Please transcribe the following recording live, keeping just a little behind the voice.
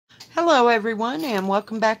Hello everyone, and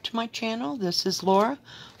welcome back to my channel. This is Laura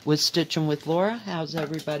with Stitching with Laura. How's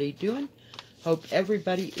everybody doing? Hope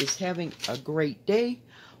everybody is having a great day.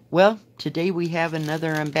 Well, today we have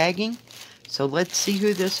another unbagging, so let's see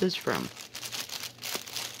who this is from.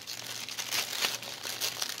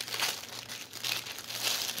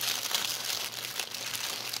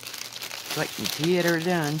 If I can get her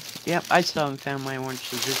done. Yep, I still haven't found my orange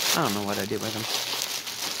scissors. I don't know what I did with them.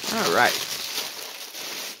 Alright.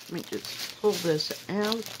 Let me just pull this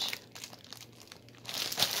out.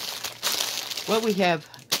 Well, we have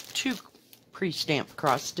two pre-stamped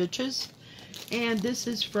cross stitches, and this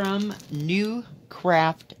is from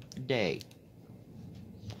NewCraftDay.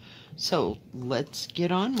 So let's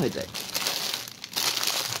get on with it.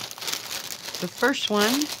 The first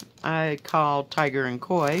one I call Tiger and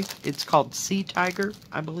Koi. It's called Sea Tiger,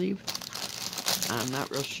 I believe. I'm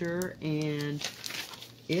not real sure, and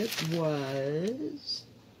it was...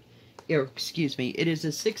 excuse me, it is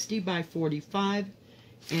a 60 by 45,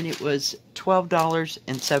 and it was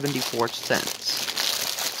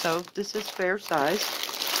 $12.74. So this is fair size.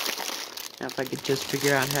 Now if I could just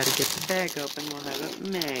figure out how to get the bag open, we'll have it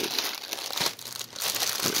made.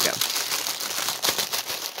 Here we go.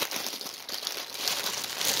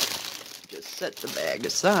 Just set the bag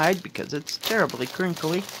aside because it's terribly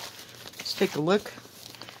crinkly. Let's take a look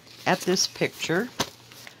at this picture.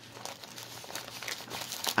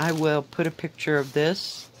 I will put a picture of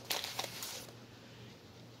this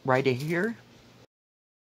right here.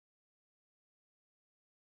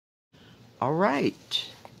 All right.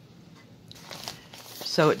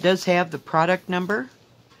 So it does have the product number,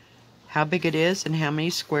 how big it is, and how many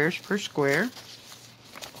squares per square.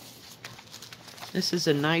 This is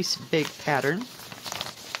a nice big pattern.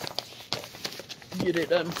 Get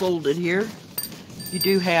it unfolded here. You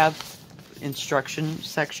do have instruction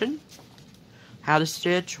section. How to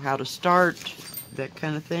stitch, how to start, that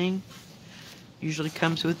kind of thing. Usually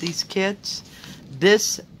comes with these kits.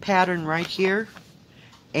 This pattern right here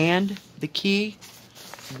and the key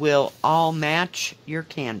will all match your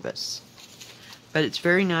canvas. But it's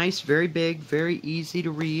very nice, very big, very easy to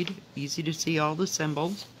read, easy to see all the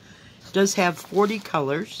symbols. It does have 40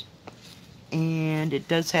 colors, and it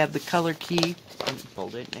does have the color key. Let me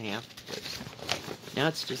fold it in half. Now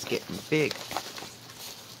it's just getting big.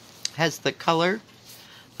 Has the color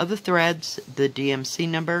of the threads, the DMC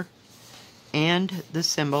number, and the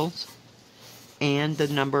symbols, and the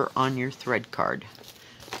number on your thread card.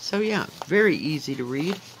 So yeah, very easy to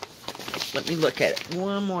read. Let me look at it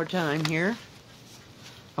one more time here.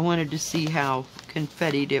 I wanted to see how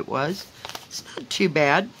confettied it was. It's not too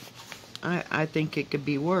bad. I think it could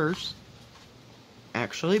be worse,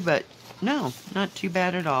 actually, but no, not too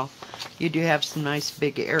bad at all. You do have some nice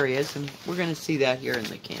big areas, and we're going to see that here in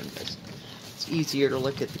the canvas. It's easier to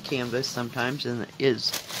look at the canvas sometimes than it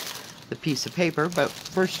is the piece of paper, but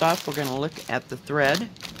first off we're going to look at the thread.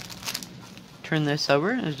 Turn this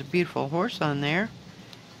over. There's a beautiful horse on there,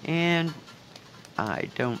 and I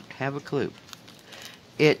don't have a clue.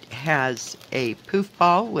 It has a poof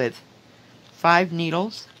ball with 5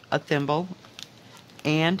 needles, a thimble,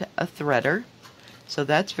 and a threader. So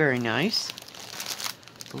that's very nice.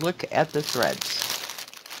 Look at the threads.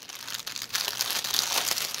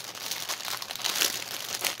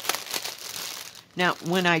 Now,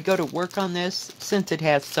 when I go to work on this, since it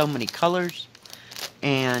has so many colors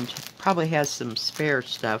and probably has some spare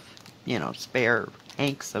stuff, you know, spare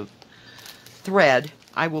hanks of thread,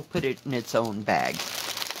 I will put it in its own bag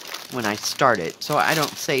when I start it. So I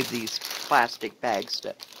don't save these plastic bags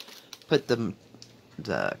to put the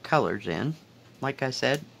colors in. Like I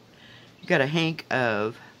said, you got a hank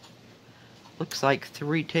of, looks like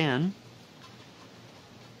 310.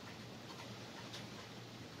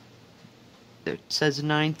 It says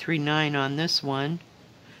 939 on this one.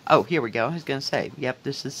 Oh, here we go. I was going to say, yep,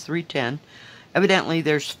 this is 310. Evidently,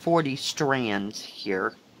 there's 40 strands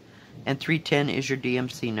here, and 310 is your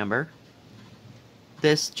DMC number.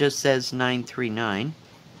 This just says 939.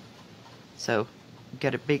 So,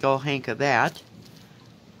 got a big old hank of that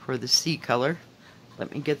for the sea color.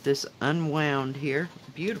 Let me get this unwound here.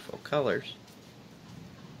 Beautiful colors.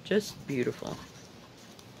 Just beautiful.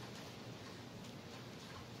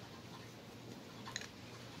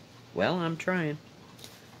 Well, I'm trying.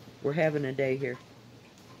 We're having a day here.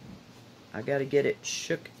 I gotta get it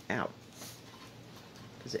shook out,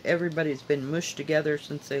 because everybody's been mushed together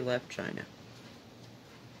since they left China.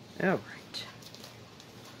 Alright.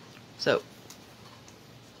 So,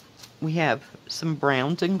 we have some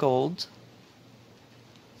browns and golds.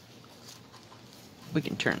 We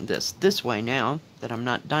can turn this way now that I'm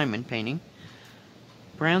not diamond painting.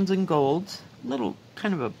 Browns and golds, little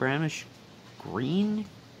kind of a brownish green,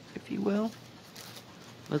 if you will.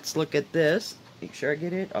 Let's look at this. Make sure I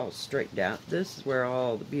get it all straightened out. This is where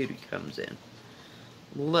all the beauty comes in.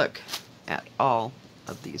 Look at all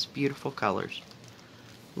of these beautiful colors.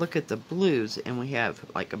 Look at the blues, and we have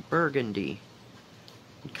like a burgundy,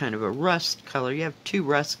 kind of a rust color. You have two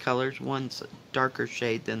rust colors. One's a darker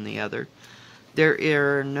shade than the other.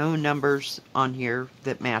 There are no numbers on here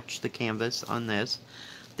that match the canvas on this.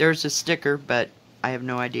 There's a sticker, but I have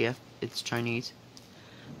no idea. It's Chinese.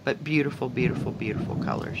 But beautiful, beautiful, beautiful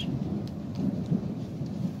colors.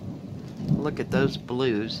 Look at those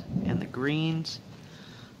blues and the greens.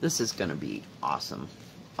 This is going to be awesome.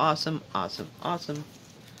 Awesome, awesome, awesome.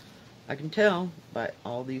 I can tell by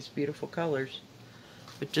all these beautiful colors.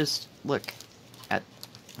 But just look at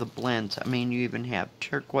the blends. I mean, you even have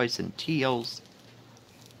turquoise and teals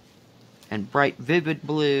and bright vivid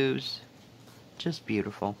blues. Just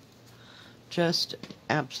beautiful. Just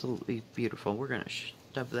absolutely beautiful. We're going to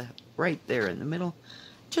shove that right there in the middle,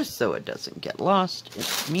 just so it doesn't get lost in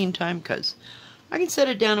the meantime, because I can set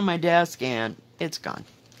it down on my desk and it's gone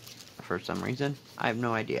for some reason. I have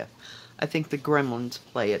no idea. I think the gremlins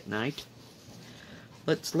play at night.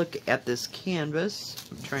 Let's look at this canvas.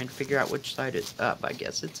 I'm trying to figure out which side is up. I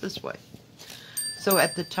guess it's this way. So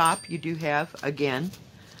at the top you do have, again,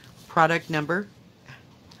 product number.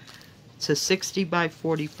 It's a 60 by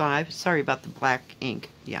 45. Sorry about the black ink.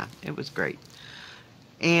 Yeah, it was great.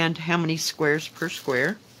 And how many squares per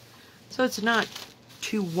square. So it's not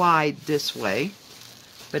too wide this way,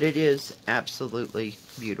 but it is absolutely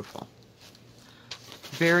beautiful.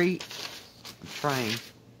 Very, I'm trying,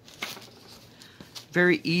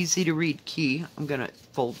 very easy to read key. I'm going to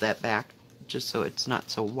fold that back just so it's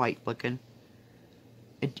not so white looking.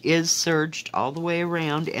 It is serged all the way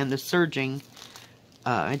around, and the serging,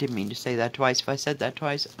 I didn't mean to say that twice. If I said that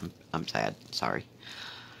twice, I'm sad. Sorry.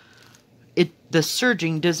 The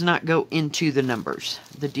serging does not go into the numbers,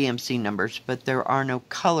 the DMC numbers, but there are no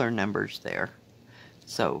color numbers there.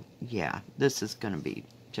 So, yeah, this is going to be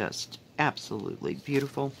just absolutely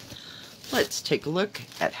beautiful. Let's take a look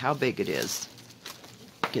at how big it is.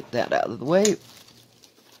 Get that out of the way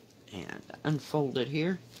and unfold it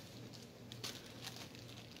here.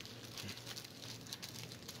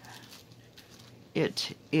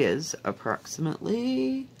 It is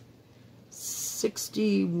approximately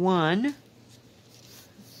 61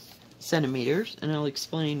 centimeters, and I'll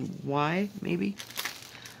explain why, maybe.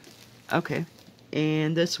 Okay,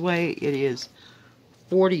 and this way it is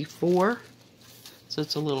 44, so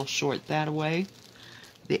it's a little short that way.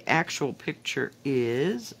 The actual picture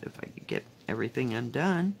is, if I could get everything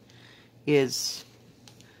undone, is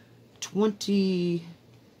 21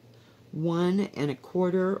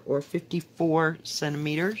 1/4 or 54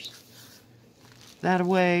 centimeters that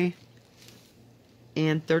way,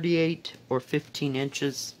 and 38 or 15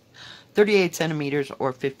 inches, 38 centimeters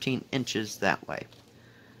or 15 inches that way.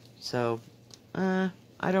 So, I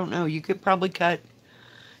don't know. You could probably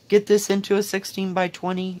get this into a 16 by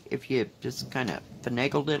 20 if you just kind of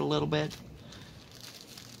finagled it a little bit.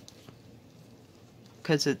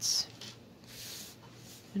 Because it's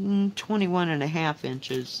 21.5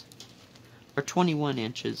 inches. Or 21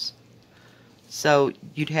 inches. So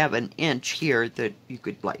you'd have an inch here that you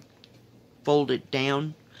could like fold it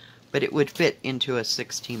down, but it would fit into a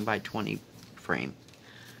 16 by 20 frame.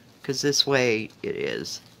 Because this way it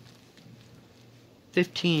is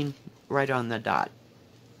 15 right on the dot.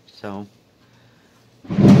 So,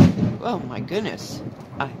 oh my goodness.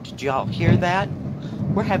 Did y'all hear that?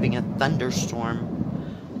 We're having a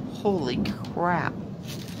thunderstorm. Holy crap.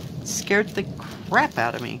 It scared the crap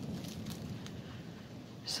out of me.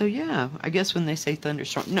 So yeah, I guess when they say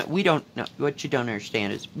thunderstorm, no, we don't, no, what you don't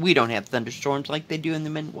understand is we don't have thunderstorms like they do in the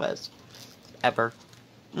Midwest. Ever.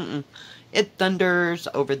 It thunders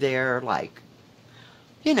over there like,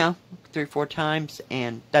 you know, 3 or 4 times,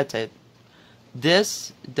 and that's it.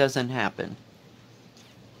 This doesn't happen.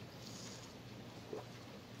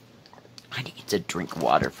 I need to drink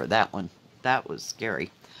water for that one. That was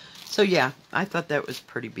scary. So yeah, I thought that was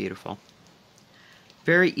pretty beautiful.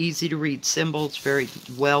 Very easy to read symbols, very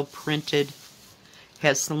well printed.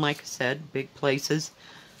 Has some, like I said, big places.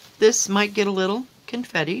 This might get a little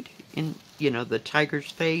confettied in, you know, the tiger's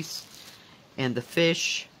face and the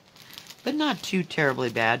fish, but not too terribly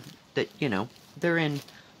bad. That, you know, they're in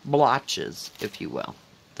blotches, if you will,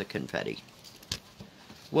 the confetti.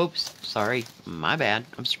 Whoops, sorry, my bad.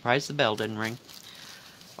 I'm surprised the bell didn't ring.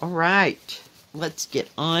 Alright, let's get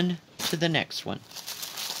on to the next one.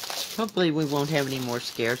 Hopefully we won't have any more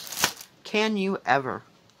scares. Can you ever?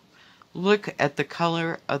 Look at the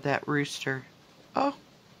color of that rooster. Oh,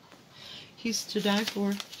 He's to die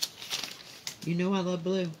for. You know I love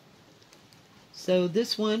blue. So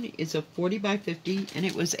this one is a 40 by 50, and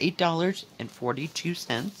it was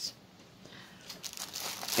 $8.42.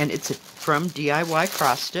 And it's from DIY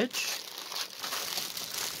Cross Stitch.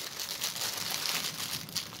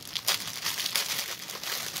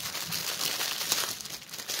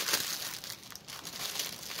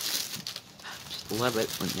 Just love it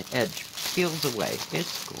when the edge peels away.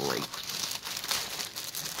 It's great.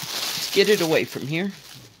 Let's get it away from here.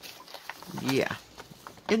 Yeah.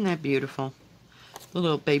 Isn't that beautiful? The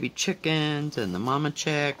little baby chickens and the mama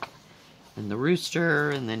chick and the rooster,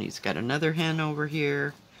 and then he's got another hen over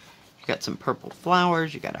here. You got some purple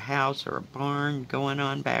flowers. You got a house or a barn going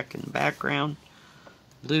on back in the background.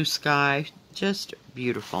 Blue sky. Just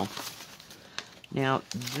beautiful. Now,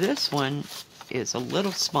 this one is a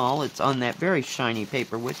little small. It's on that very shiny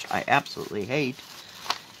paper, which I absolutely hate.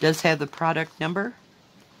 Does have the product number,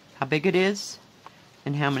 how big it is,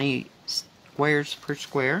 and how many squares per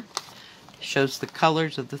square. Shows the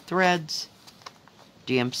colors of the threads,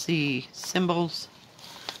 DMC symbols.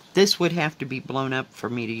 This would have to be blown up for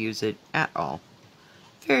me to use it at all.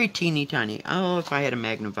 Very teeny tiny. Oh, if I had a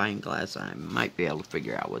magnifying glass, I might be able to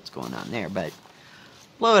figure out what's going on there, but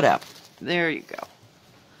blow it up. There you go.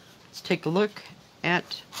 Let's take a look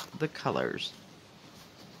at the colors.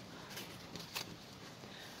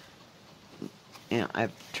 And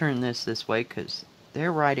I've turned this way because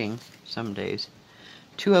they're writing some days.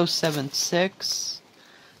 2076.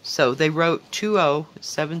 So they wrote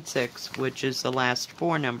 2076, which is the last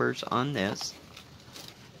 4 numbers on this,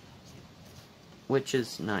 which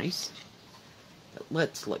is nice. But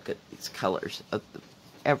let's look at these colors of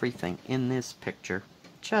everything in this picture.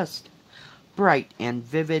 Just bright and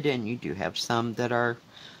vivid, and you do have some that are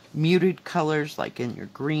muted colors, like in your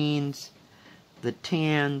greens, the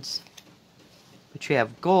tans, but you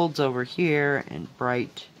have golds over here and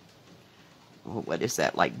bright, what is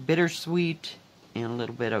that, like bittersweet, and a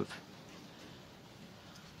little bit of,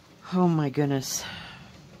 oh my goodness,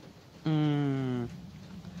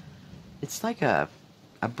 it's like a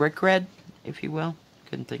brick red, if you will.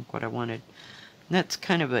 Couldn't think what I wanted. And that's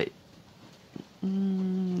kind of a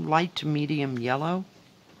light to medium yellow,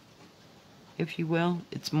 if you will.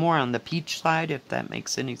 It's more on the peach side, if that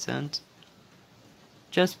makes any sense.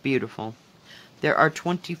 Just beautiful. There are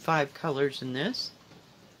 25 colors in this,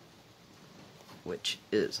 which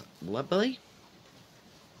is lovely.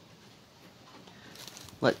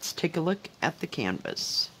 Let's take a look at the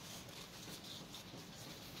canvas.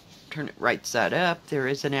 Turn it right side up. There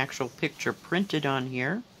is an actual picture printed on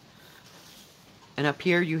here. And up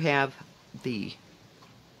here you have the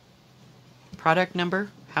product number,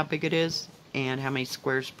 how big it is, and how many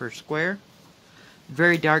squares per square.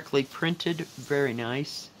 Very darkly printed, very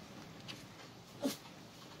nice.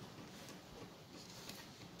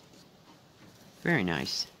 Very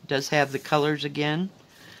nice. Does have the colors again.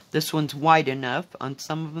 This one's wide enough. On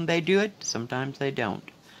some of them they do it, sometimes they don't.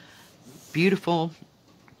 Beautiful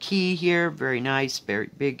key here, very nice, very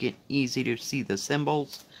big and easy to see the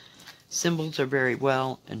symbols. Symbols are very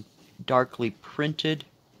well and darkly printed.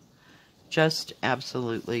 Just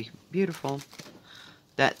absolutely beautiful.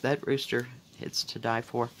 That rooster, it's to die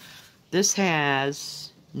for. This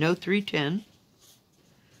has no 310.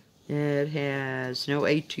 It has no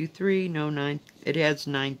 823, no 9. It has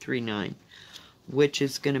 939, which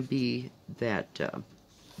is going to be that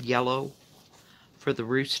yellow for the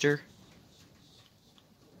rooster.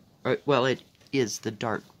 Well, it is the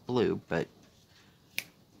dark blue, but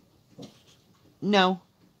no,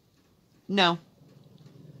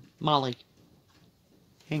 Molly,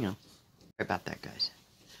 hang on. Sorry about that, guys.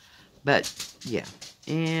 But yeah,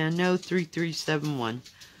 and no 3371.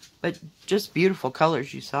 But just beautiful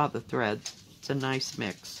colors. You saw the threads. It's a nice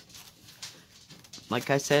mix.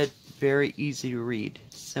 Like I said, very easy to read.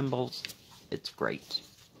 Symbols. It's great.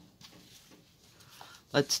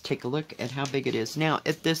 Let's take a look at how big it is. Now,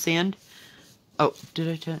 at this end... Oh, did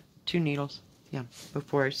I tell 2 needles? Yeah,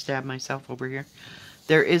 before I stab myself over here.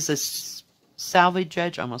 There is a salvage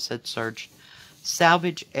edge. I almost said serge.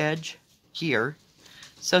 Salvage edge here.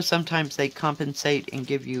 So sometimes they compensate and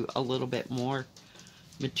give you a little bit more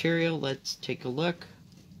material. Let's take a look.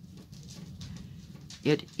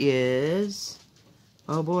 It is,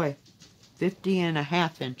 oh boy,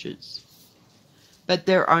 50.5 inches. But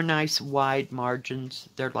there are nice wide margins.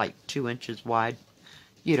 They're like 2 inches wide.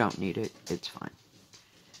 You don't need it. It's fine.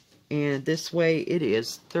 And this way it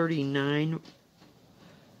is 39,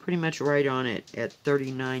 pretty much right on it at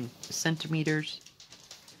 39 centimeters.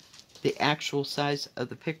 The actual size of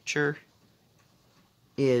the picture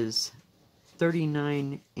is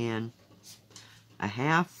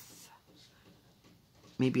 39.5.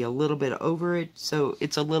 maybe a little bit over it. So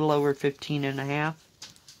it's a little over 15.5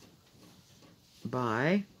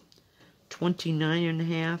 by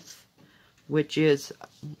 29.5, which is a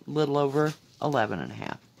little over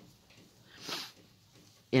 11.5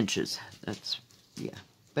 inches. That's, yeah,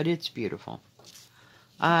 but it's beautiful.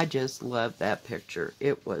 I just love that picture.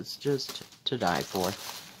 It was just to die for.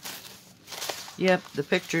 Yep, the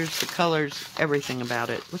pictures, the colors, everything about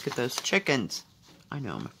it. Look at those chickens. I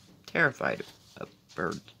know, I'm terrified of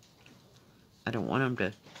birds. I don't want them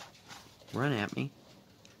to run at me.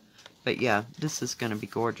 But yeah, this is going to be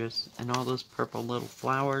gorgeous. And all those purple little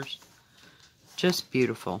flowers. Just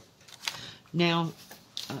beautiful. Now,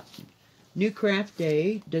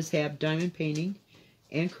 NewCraftDay does have diamond painting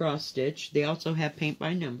and cross stitch. They also have paint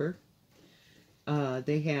by number.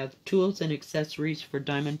 They have tools and accessories for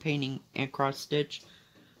diamond painting and cross stitch.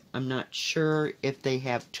 I'm not sure if they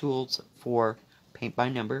have tools for paint by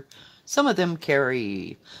number. Some of them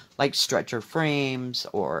carry like stretcher frames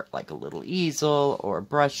or like a little easel or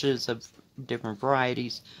brushes of different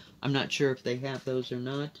varieties. I'm not sure if they have those or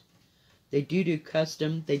not. They do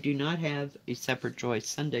custom. They do not have a separate Joy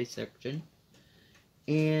Sunday section.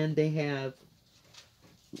 And they have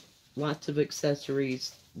lots of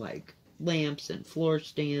accessories like lamps and floor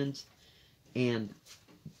stands and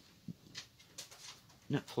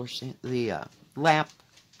not floor stand, the lap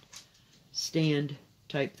stand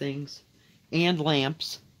type things and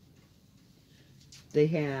lamps. They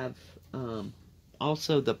have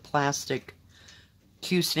also the plastic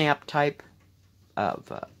Q-snap type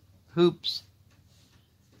of hoops.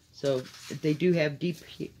 So they do have deep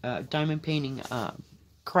diamond painting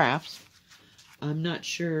crafts. I'm not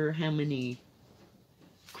sure how many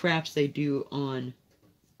crafts they do on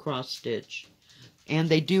cross stitch, and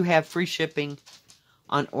they do have free shipping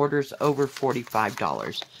on orders over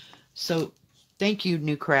 $45. So thank you,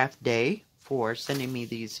 NewCraftDay, for sending me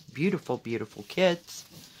these beautiful, beautiful kits.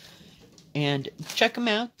 And check them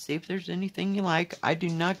out, see if there's anything you like. I do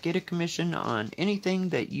not get a commission on anything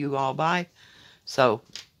that you all buy, so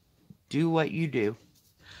do what you do.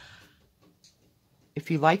 If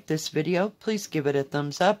you like this video, please give it a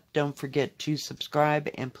thumbs up. Don't forget to subscribe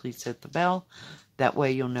and please hit the bell. That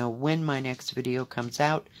way you'll know when my next video comes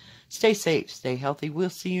out. Stay safe, stay healthy. We'll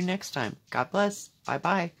see you next time. God bless.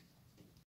 Bye-bye.